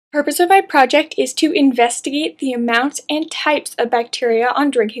The purpose of my project is to investigate the amounts and types of bacteria on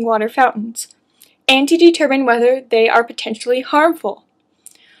drinking water fountains, and to determine whether they are potentially harmful.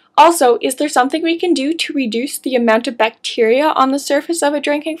 Also, is there something we can do to reduce the amount of bacteria on the surface of a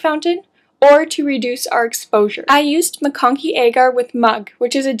drinking fountain, or to reduce our exposure? I used McConkey agar with mug,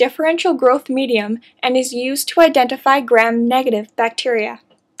 which is a differential growth medium and is used to identify gram-negative bacteria.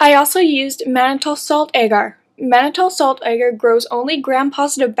 I also used mannitol salt agar. Mannitol salt agar grows only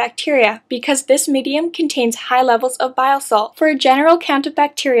gram-positive bacteria because this medium contains high levels of bile salt. For a general count of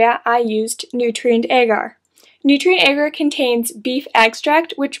bacteria, I used nutrient agar. Nutrient agar contains beef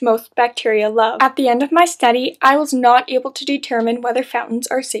extract, which most bacteria love. At the end of my study, I was not able to determine whether fountains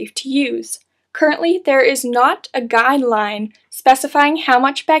are safe to use. Currently, there is not a guideline specifying how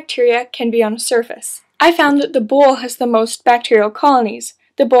much bacteria can be on a surface. I found that the bowl has the most bacterial colonies.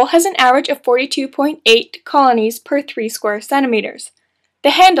 The bowl has an average of 42.8 colonies per 3 square centimeters.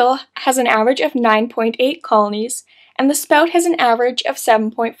 The handle has an average of 9.8 colonies, and the spout has an average of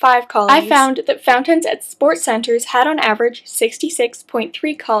 7.5 colonies. I found that fountains at sports centers had on average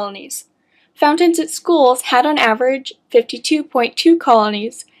 66.3 colonies. Fountains at schools had on average 52.2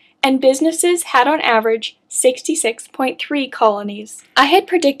 colonies, and businesses had on average 66.3 colonies. I had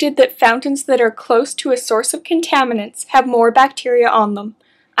predicted that fountains that are close to a source of contaminants have more bacteria on them.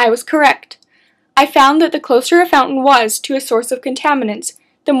 I was correct. I found that the closer a fountain was to a source of contaminants,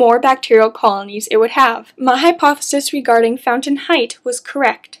 the more bacterial colonies it would have. My hypothesis regarding fountain height was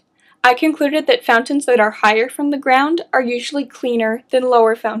correct. I concluded that fountains that are higher from the ground are usually cleaner than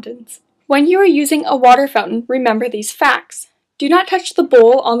lower fountains. When you are using a water fountain, remember these facts. Do not touch the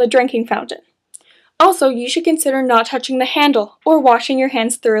bowl on the drinking fountain. Also, you should consider not touching the handle or washing your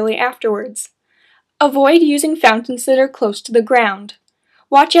hands thoroughly afterwards. Avoid using fountains that are close to the ground.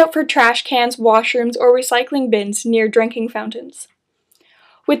 Watch out for trash cans, washrooms, or recycling bins near drinking fountains.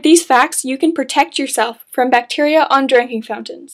 With these facts, you can protect yourself from bacteria on drinking fountains.